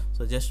கிடைக்கும்.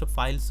 ஸோ ஜஸ்ட்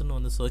ஃபைல்ஸ்னு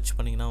வந்து சர்ச்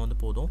பண்ணிங்கன்னா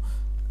வந்து போதும்.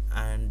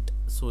 அண்ட்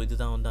ஸோ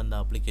இதுதான் வந்து அந்த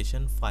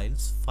application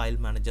file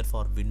manager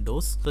for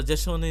Windows. So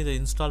just வந்து இதை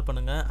இன்ஸ்டால்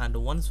பண்ணுங்கள். அண்ட்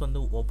ஒன்ஸ் வந்து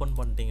ஓப்பன்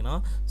பண்ணிட்டீங்கன்னா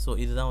ஸோ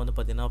இதுதான் வந்து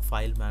பார்த்திங்கன்னா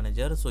ஃபைல்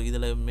மேனேஜர். ஸோ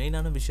இதில்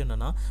மெயினான விஷயம்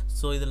என்னென்னா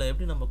ஸோ இதில்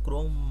எப்படி நம்ம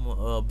க்ரோம்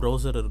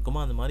ப்ரௌசர்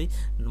இருக்குமோ அந்த மாதிரி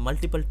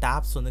மல்டிபிள்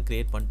டேப்ஸ் வந்து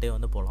க்ரியேட் பண்ணிட்டே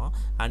வந்து போகலாம்.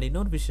 அண்ட்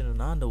இன்னொரு விஷயம்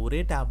என்னென்னா அந்த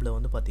ஒரே டேப்பில்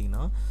வந்து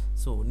பார்த்திங்கன்னா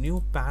ஸோ நியூ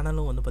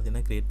பேனலும் வந்து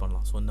பார்த்திங்கன்னா க்ரியேட்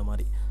பண்ணலாம். ஸோ இந்த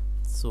மாதிரி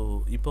ஸோ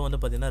இப்போ வந்து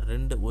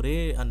பார்த்திங்கன்னா ஒரே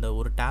அந்த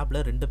ஒரு டேப்பில்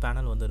 2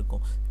 பேனல் வந்து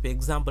இருக்கும். இப்போ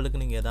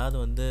எக்ஸாம்பிளுக்கு நீங்கள் ஏதாவது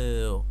வந்து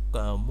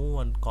மூவ்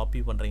அண்ட் காப்பி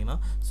பண்ணுறீங்கன்னா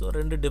ஸோ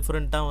 2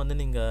 டிஃப்ரெண்ட்டாக வந்து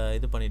நீங்கள்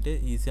இது பண்ணிவிட்டு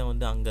ஈஸியாக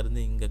வந்து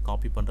அங்கேருந்து இங்கே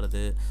காப்பி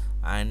பண்ணுறது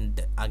அண்ட்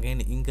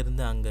அகைன்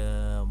இங்கேருந்து அங்கே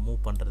மூவ்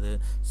பண்ணுறது.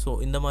 ஸோ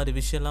இந்த மாதிரி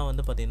விஷயம்லாம்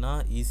வந்து பார்த்திங்கன்னா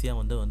ஈஸியாக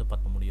வந்து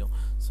பண்ண முடியும்.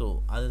 ஸோ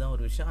அதுதான்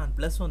ஒரு விஷயம். அண்ட்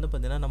ப்ளஸ் வந்து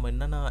பார்த்திங்கன்னா நம்ம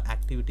என்னென்ன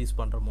ஆக்டிவிட்டீஸ்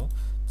பண்ணுறோமோ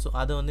ஸோ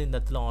அதை வந்து இந்த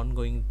இடத்துல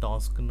ஆன்கோயிங்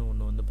டாஸ்க்குன்னு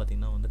ஒன்று வந்து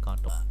பார்த்திங்கன்னா வந்து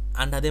காட்டும்.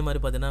 அண்ட் அதே மாதிரி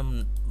பார்த்திங்கன்னா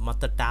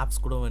மற்ற டேப்ஸ்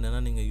கூட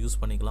வேணும்னா நீங்கள் யூஸ்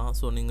பண்ணிக்கலாம்.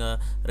 ஸோ நீங்கள்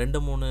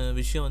 2-3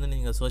 விஷயம் வந்து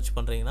நீங்கள் சர்ச்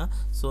பண்ணுறீங்கன்னா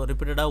ஸோ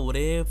ரிப்பீட்டடாக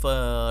ஒரே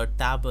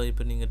டேப்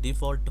இப்போ நீங்கள்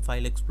டிஃபால்ட்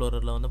ஃபைல்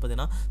எக்ஸ்ப்ளோரரில் வந்து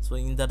பார்த்திங்கன்னா ஸோ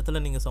இந்த இடத்துல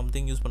நீங்கள்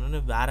சம்திங் யூஸ்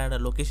பண்ணணும் வேறு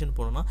லொக்கேஷன்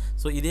போகணுன்னா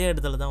ஸோ இதே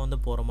இடத்துல தான் வந்து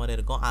போகிற மாதிரி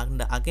இருக்கும்.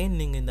 அண்ட் அகைன்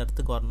நீங்கள் இந்த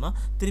இடத்துக்கு வரணும்னா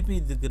திருப்பி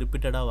இதுக்கு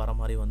ரிப்பீட்டடாக வர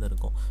மாதிரி வந்து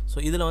இருக்கும். ஸோ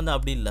இதில் வந்து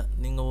அப்படி இல்லை.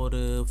 நீங்கள்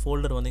ஒரு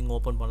ஃபோல்டர் வந்து இங்கே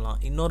ஓப்பன் பண்ணலாம்.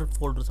 இன்னொரு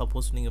ஃபோல்டர்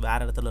சப்போஸ் நீங்கள்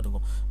வேறு இடத்துல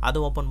இருக்கும் அது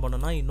ஓப்பன்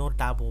பண்ணோன்னா இன்னொரு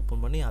டேப்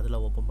ஓப்பன் பண்ணி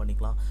அதில் ஓப்பன்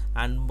பண்ணிக்கலாம்.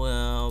 அண்ட்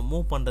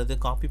மூவ் பண்ணுறது,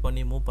 காப்பி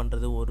பண்ணி மூவ்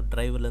பண்ணுறது, ஒரு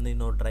ட்ரைவ்லேருந்து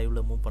இன்னொரு ட்ரைவில்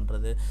மூவ்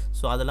பண்ணுறது.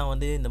 ஸோ அதெல்லாம்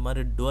வந்து இந்த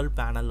மாதிரி டுவல்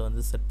பேனல்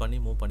வந்து செட் பண்ணி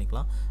மூவ்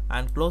பண்ணிக்கலாம்.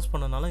 அண்ட் க்ளோஸ்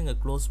பண்ணனால இங்கே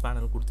க்ளோஸ்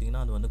பேனல்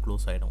கொடுத்தீங்கன்னா அது வந்து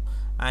க்ளோஸ் ஆகிடும்.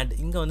 அண்ட்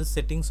இங்கே வந்து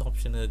செட்டிங்ஸ்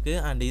ஆப்ஷன்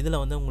இருக்குது. அண்ட்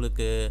இதில் வந்து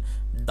உங்களுக்கு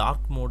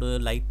டார்க் மோடு,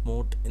 லைட்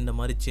மோட் இந்த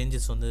மாதிரி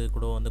சேஞ்சஸ் வந்து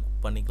கூட வந்து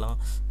பண்ணிக்கலாம்.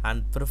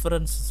 அண்ட்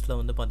ப்ரிஃபரன்ஸில்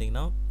வந்து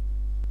பார்த்திங்கன்னா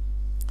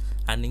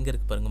அண்ட் இங்கே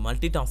இருக்குது பாருங்கள்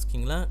மல்டி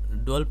டாஸ்கிங்கில்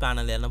டுவல்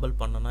பேனல் எனபிள்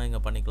பண்ணோன்னா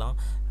இங்கே பண்ணிக்கலாம்.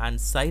 And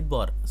side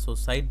bar, so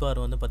side பார்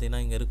வந்து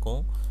பார்த்திங்கன்னா இங்கே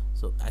இருக்கும்.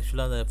 ஸோ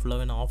ஆக்சுவலாக அதை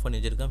ஃபுல்லாகவே நான் ஆஃப் பண்ணி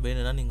வச்சுருக்கேன்.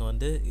 வேணும்னா நீங்கள்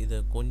வந்து இதை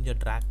கொஞ்சம்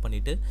ட்ராக்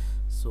பண்ணிவிட்டு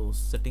ஸோ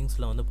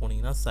செட்டிங்ஸில் வந்து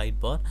போனீங்கன்னா சைட்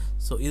பார்.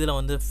 ஸோ இதில்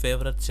வந்து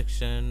favourite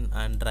section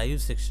and drive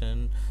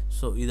section.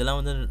 So இதெல்லாம்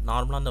வந்து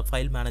நார்மலாக அந்த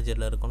ஃபைல்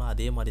மேனேஜரில் இருக்கும்ல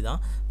அதே மாதிரி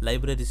தான்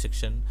லைப்ரரி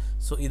செக்ஷன்.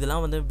 ஸோ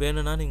இதெல்லாம் வந்து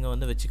வேணும்னா நீங்கள்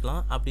வந்து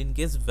வச்சுக்கலாம். அப்படி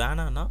இன்கேஸ்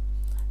வேணான்னா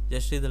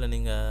ஜஸ்ட் இதில்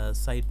நீங்கள்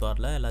சைட்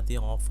பாரில்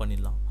எல்லாத்தையும் ஆஃப்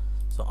பண்ணிடலாம்.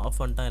 ஸோ ஆஃப்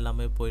பண்ணிட்டா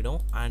எல்லாமே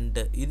போயிடும்.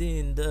 அண்டு இது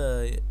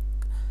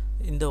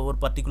இந்த ஒரு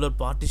பர்டிகுலர்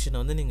பார்ட்டிஷனை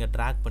வந்து நீங்கள்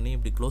ட்ராக் பண்ணி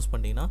இப்படி க்ளோஸ்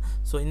பண்ணிங்கன்னா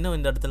ஸோ இன்னும்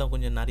இந்த இடத்துல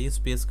கொஞ்சம் நிறைய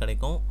ஸ்பேஸ்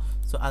கிடைக்கும்.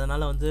 ஸோ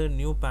அதனால் வந்து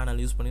நியூ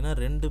பேனல் யூஸ் பண்ணிங்கன்னா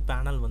 2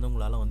 பேனல் வந்து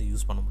உங்களால் வந்து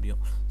யூஸ் பண்ண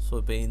முடியும். ஸோ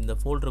இப்போ இந்த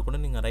ஃபோல்டர் கூட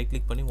நீங்கள் ரைட்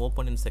கிளிக் பண்ணி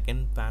ஓப்பன் இன்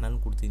செகண்ட் பேனல்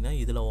கொடுத்தீங்கன்னா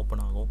இதில்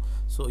ஓப்பன் ஆகும்.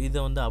 ஸோ இது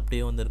வந்து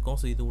அப்படியே வந்து இருக்கும்.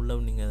 ஸோ இது உள்ள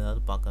நீங்கள்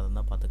ஏதாவது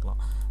பார்க்கறதா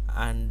பார்த்துக்கலாம்.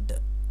 அண்ட்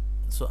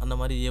ஸோ அந்த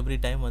மாதிரி எவ்ரி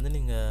டைம் வந்து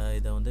நீங்கள்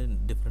இதை வந்து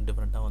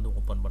டிஃப்ரெண்ட்டாக வந்து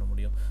ஓப்பன் பண்ண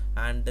முடியும்.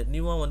 அண்ட்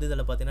நியூவாக வந்து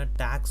இதில் பார்த்தீங்கன்னா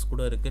டேக்ஸ்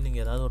கூட இருக்குது.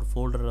 நீங்கள் ஏதாவது ஒரு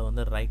ஃபோல்டரில்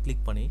வந்து ரைட்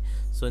கிளிக் பண்ணி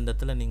ஸோ இந்த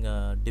இடத்துல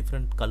நீங்கள்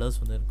டிஃப்ரெண்ட் கலர்ஸ்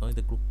வந்து இருக்கும்,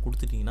 இது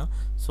கொடுத்துட்டிங்கன்னா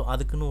ஸோ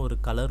அதுக்குன்னு ஒரு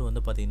கலர்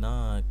வந்து பார்த்திங்கன்னா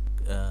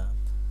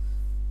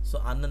ஸோ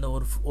அந்தந்த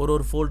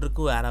ஒரு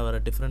ஃபோல்டருக்கு வேறு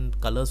டிஃப்ரெண்ட்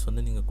கலர்ஸ்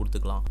வந்து நீங்கள்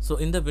கொடுத்துக்கலாம். ஸோ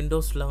இந்த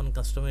விண்டோஸ் 11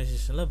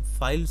 கஸ்டமைசேஷனில்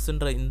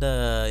ஃபைல்ஸுன்ற இந்த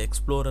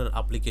எக்ஸ்ப்ளோரர்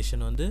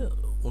அப்ளிகேஷன் வந்து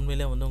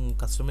உண்மையிலே வந்து உங்கள்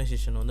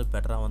கஸ்டமைசேஷன் வந்து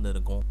பெட்டராக வந்து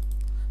இருக்கும்.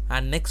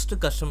 அண்ட் நெக்ஸ்ட்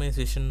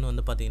கஸ்டமைசேஷன்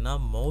வந்து பார்த்தீங்கன்னா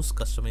மவுஸ்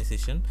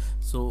கஸ்டமைசேஷன்.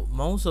 ஸோ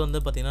மவுஸ் வந்து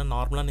பார்த்தீங்கன்னா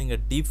நார்மலாக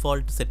நீங்கள்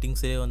டிஃபால்ட்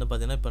செட்டிங்ஸே வந்து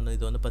பார்த்தீங்கன்னா இப்போ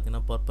இது வந்து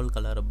பார்த்தீங்கன்னா பர்பிள்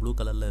கலர் ப்ளூ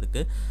கலரில்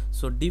இருக்குது.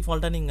 ஸோ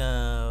டிஃபால்ட்டாக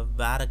நீங்கள்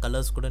வேறு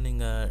கலர்ஸ் கூட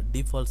நீங்கள்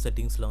டிஃபால்ட்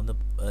செட்டிங்ஸில் வந்து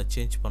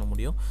சேஞ்ச் பண்ண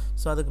முடியும்.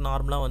 ஸோ அதுக்கு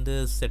நார்மலாக வந்து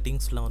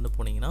செட்டிங்ஸில் வந்து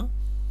போனீங்கன்னா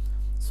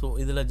ஸோ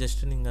இதில்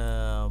ஜஸ்ட்டு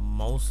நீங்கள்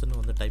மவுஸ்ன்னு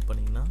வந்து டைப்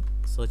பண்ணிங்கன்னா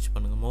சர்ச்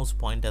பண்ணுங்கள், மவுஸ்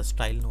பாயிண்டர்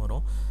ஸ்டைல்னு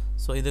வரும்.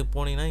 ஸோ இதுக்கு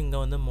போனீங்கன்னா இங்கே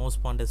வந்து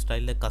மவுஸ் பாயிண்டர்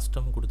ஸ்டைலில்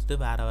கஸ்டம் கொடுத்துட்டு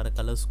வேறு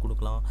கலர்ஸ்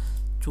கொடுக்கலாம்.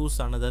 சூஸ்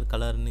அனதர்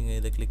கலர் நீங்கள்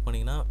இதை கிளிக்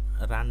பண்ணிங்கன்னா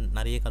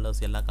நிறைய கலர்ஸ்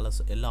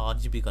எல்லா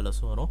RGB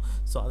கலர்ஸும் வரும்.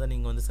 ஸோ அதை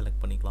நீங்கள் வந்து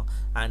செலக்ட் பண்ணிக்கலாம்.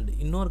 அண்ட்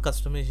இன்னொரு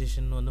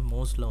கஸ்டமைசேஷன் வந்து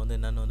மவுஸில் வந்து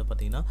என்னென்னு வந்து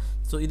பார்த்தீங்கன்னா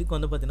ஸோ இதுக்கு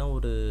வந்து பார்த்தீங்கன்னா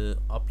ஒரு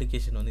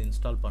அப்ளிகேஷன் வந்து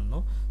இன்ஸ்டால்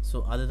பண்ணணும்.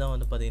 ஸோ அதுதான்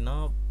வந்து பார்த்தீங்கன்னா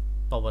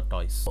பவர்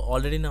டாய்ஸ்.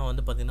 ஆல்ரெடி நான்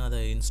வந்து பார்த்தீங்கன்னா அதை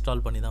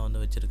இன்ஸ்டால் பண்ணி தான்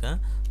வந்து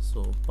வச்சுருக்கேன். ஸோ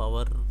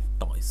பவர்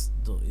டாய்ஸ்,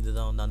 ஸோ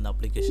இதுதான் வந்து அந்த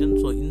அப்ளிகேஷன்.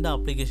 ஸோ இந்த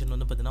அப்ளிகேஷன்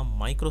வந்து பார்த்தீங்கன்னா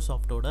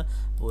மைக்ரோசாஃப்டோட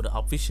ஒரு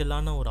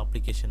அஃபிஷியலான ஒரு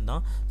அப்ளிகேஷன்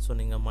தான். ஸோ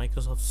நீங்கள்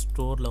மைக்ரோசாஃப்ட்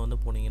ஸ்டோரில் வந்து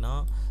போனீங்கன்னா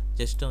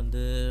ஜஸ்ட்டு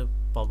வந்து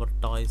பவர்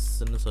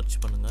டாய்ஸ்ன்னு சர்ச்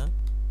பண்ணுங்கள்.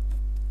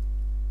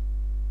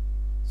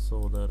 ஸோ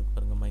இதை இருக்கு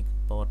பாருங்கள்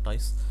பவர்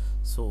டாய்ஸ்.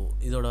 ஸோ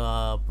இதோட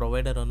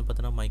ப்ரொவைடர் வந்து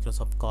பார்த்தீங்கன்னா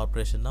மைக்ரோசாஃப்ட்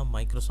கார்பரேஷன் தான்,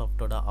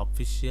 மைக்ரோசாஃப்டோட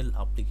அஃபிஷியல்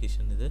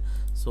அப்ளிகேஷன் இது.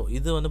 ஸோ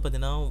இது வந்து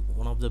பார்த்தீங்கன்னா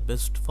one of the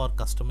best for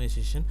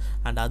customisation.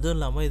 And அதுவும்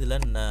இல்லாமல் இதில்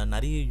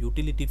நிறைய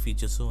யூட்டிலிட்டி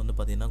ஃபீச்சர்ஸும் வந்து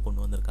பார்த்திங்கன்னா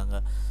கொண்டு வந்திருக்காங்க.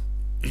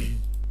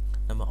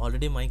 நம்ம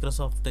ஆல்ரெடி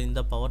மைக்ரோசாஃப்ட்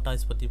இந்த பவர்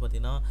டாய்ஸ் பற்றி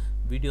பார்த்திங்கன்னா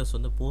வீடியோஸ்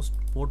வந்து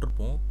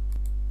போட்டிருப்போம்.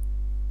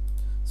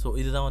 ஸோ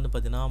இதுதான் வந்து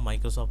பார்த்தீங்கன்னா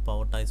மைக்ரோசாஃப்ட்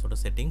பவர் டாய்ஸோட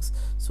செட்டிங்ஸ்.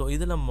 ஸோ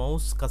இதில்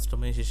மவுஸ்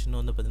கஸ்டமைசேஷன்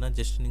வந்து பார்த்தீங்கன்னா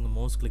ஜஸ்ட் நீங்கள்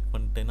மவுஸ் கிளிக்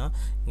பண்ணிட்டீங்கன்னா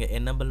இங்கே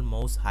எனேபிள்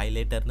மவுஸ்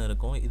ஹைலைட்டர்னு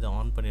இருக்கும், இதை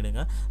ஆன்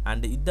பண்ணிவிடுங்க.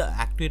 அண்ட் இதை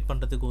ஆக்டிவேட்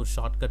பண்ணுறதுக்கு ஒரு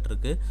ஷார்ட்கட்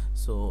இருக்குது.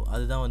 ஸோ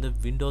அதுதான் வந்து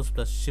விண்டோஸ்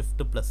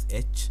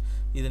 +Shift+H.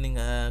 இது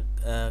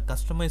நீங்கள்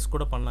கஸ்டமைஸ்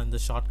கூட பண்ணலாம் இந்த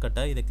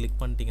ஷார்ட்கட்டை. இதை கிளிக்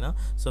பண்ணிட்டீங்கன்னா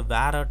ஸோ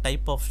வேறு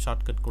டைப் ஆஃப்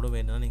ஷார்ட்கட் கூட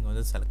வேணும்னா நீங்கள்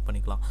வந்து செலக்ட்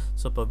பண்ணிக்கலாம்.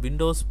 ஸோ இப்போ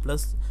விண்டோஸ்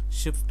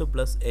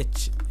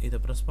 +Shift+H இதை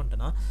ப்ரெஸ்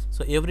பண்ணிட்டேன்னா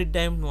ஸோ எவ்ரி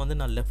டைம் வந்து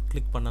நான் லெஃப்ட்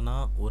கிளிக் பண்ணேன்னா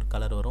ஒரு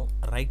கலர் வரும்,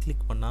 ரைட்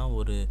கிளிக் பண்ணால்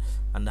ஒரு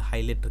அந்த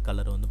ஹைலைட்டர்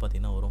கலர் வந்து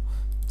பார்த்திங்கன்னா வரும்.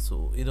 ஸோ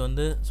இது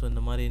வந்து ஸோ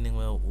இந்த மாதிரி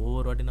நீங்கள்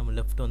ஒவ்வொரு வாட்டி நம்ம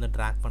லெஃப்ட் வந்து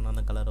ட்ராக் பண்ணால்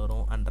அந்த கலர்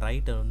வரும், அண்ட்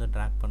ரைட்டை வந்து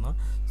ட்ராக் பண்ணால்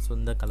ஸோ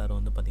இந்த கலர்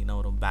வந்து பார்த்திங்கன்னா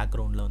வரும்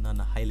பேக்ரவுண்டில் வந்து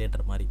அந்த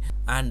ஹைலைட்டர் மாதிரி.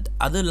 அண்ட்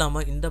அது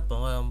இல்லாமல் இந்த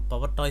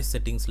பவர் டாய்ஸ்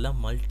செட்டிங்ஸில்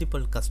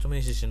மல்டிபிள்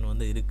கஸ்டமைசேஷன்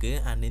வந்து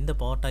இருக்குது. அண்ட் இந்த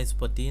பவர் டாய்ஸ்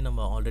பற்றி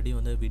நம்ம ஆல்ரெடி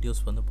வந்து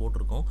வீடியோஸ் வந்து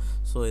போட்டிருக்கோம்.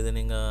 ஸோ இதை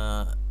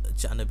நீங்கள்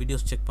அந்த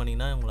வீடியோஸ் செக்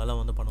பண்ணிங்கன்னா உங்களால்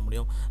வந்து பண்ண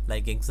முடியும்.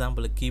 Like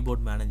example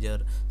keyboard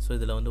manager. So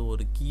இதில் வந்து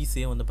ஒரு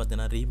கீஸே வந்து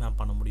பார்த்தீங்கன்னா ரீமேப்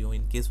பண்ண முடியும்.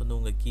 இன்கேஸ் வந்து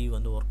உங்கள் கீ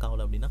வந்து ஒர்க்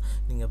ஆகலை அப்படின்னா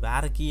நீங்கள்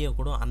வேறு கீயை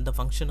கூட அந்த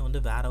ஃபங்க்ஷனை வந்து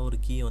வேறு ஒரு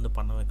கீயை வந்து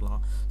பண்ண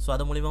வைக்கலாம். ஸோ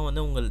அது மூலிமா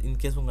வந்து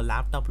இன்கேஸ் உங்கள்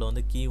லேப்டாப்பில்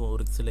வந்து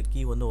ஒரு சில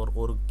கீ வந்து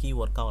ஒரு கீ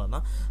ஒர்க் ஆகலைன்னா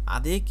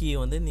அதே கீயை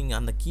வந்து நீங்கள்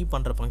அந்த கீ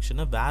பண்ணுற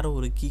ஃபங்க்ஷனை வேறு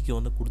ஒரு கீக்கு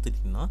வந்து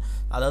கொடுத்துட்டிங்கன்னா,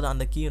 அதாவது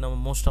அந்த கீ நம்ம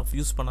மோஸ்ட் ஆஃப்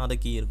யூஸ் பண்ணாத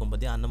கீ இருக்கும்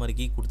பார்த்தியா, அந்த மாதிரி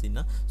கீ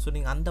கொடுத்தீங்கன்னா ஸோ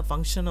நீங்கள் அந்த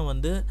ஃபங்க்ஷனை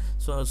வந்து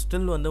ஸோ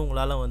ஸ்டில் வந்து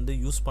உங்களால் வந்து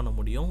யூஸ் பண்ண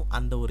முடியும்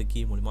அந்த ஒரு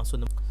கீ மூலிமா.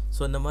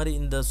 ஸோ இந்த மாதிரி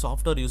இந்த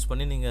சாஃப்ட்வேர் யூஸ்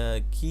பண்ணி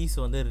நீங்கள் கீஸ்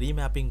வந்து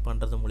ரீமேப்பிங்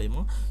பண்ணுறது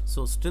மூலிமா ஸோ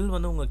ஸ்டில்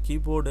வந்து உங்கள்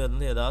கீபோர்டு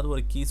வந்து ஏதாவது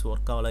ஒரு கீஸ்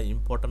ஒர்க் ஆகலை,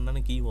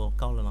 இம்பார்ட்டண்ட்டான கீ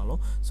ஒர்க்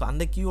ஆகலைனாலும் ஸோ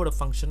அந்த கீயோட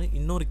ஃபங்க்ஷனை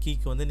இன்னொரு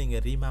கீக்கு வந்து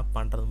நீங்கள் ரீமேப்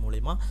பண்ணுறது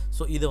மூலிமா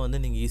ஸோ இதை வந்து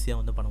நீங்கள்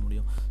ஈஸியாக வந்து பண்ண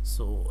முடியும்.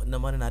 ஸோ இந்த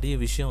மாதிரி நிறைய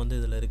விஷயம் வந்து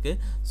இதில் இருக்குது.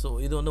 ஸோ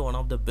இது வந்து one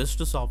of the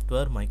best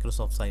software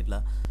Microsoft சைடில்.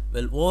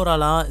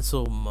 ஓவராலாக ஸோ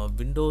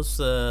விண்டோஸ்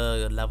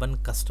 11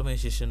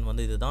 கஸ்டமைசேஷன்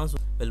வந்து இதுதான். ஸோ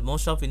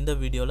மோஸ்ட் ஆஃப் இந்த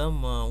வீடியோவில்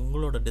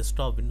உங்களோட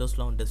விண்டோஸ்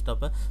 11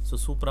 டெஸ்க்டாப்பை ஸோ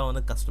சூப்பராக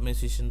வந்து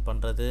கஸ்டமைசேஷன்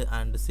பண்ணுறது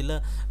அண்ட் சில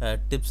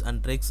டிப்ஸ் அண்ட்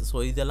ட்ரிக்ஸ்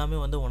ஸோ இது எல்லாமே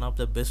வந்து ஒன் ஆஃப்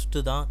த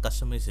பெஸ்ட்டு தான்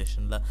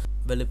கஸ்டமைசேஷனில்.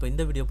 இப்போ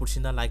இந்த வீடியோ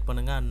பிடிச்சிருந்தா லைக்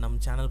பண்ணுங்கள். அண்ட் நம்ம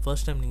சேனல்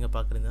ஃபர்ஸ்ட் டைம் நீங்கள்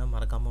பார்க்குறீங்கன்னா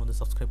மறக்காமல் வந்து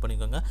சப்ஸ்கிரைப்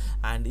பண்ணிக்கோங்க.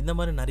 அண்ட் இந்த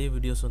மாதிரி நிறைய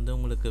வீடியோஸ் வந்து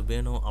உங்களுக்கு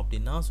வேணும்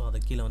அப்படின்னா ஸோ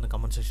அதை கீழே வந்து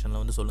கமெண்ட் செக்ஷனில்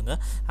வந்து சொல்லுங்கள்.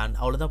 அண்ட்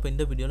அவ்வளோதான் இப்போ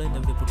இந்த வீடியோ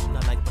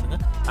பிடிச்சிருந்தா லைக்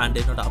பண்ணுங்கள். அண்ட்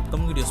என்னோட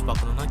அப்கமிங் வீடியோஸ்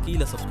பார்க்கணுன்னா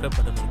கீழே சப்ஸ்கிரைப்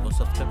பட்டன் இருக்கும்,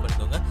 சப்ஸ்கிரைப்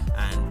பண்ணிக்கோங்க.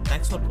 அண்ட்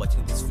தேங்க்ஸ் ஃபார்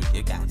வாட்சிங் திஸ்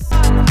வீடியோ guys.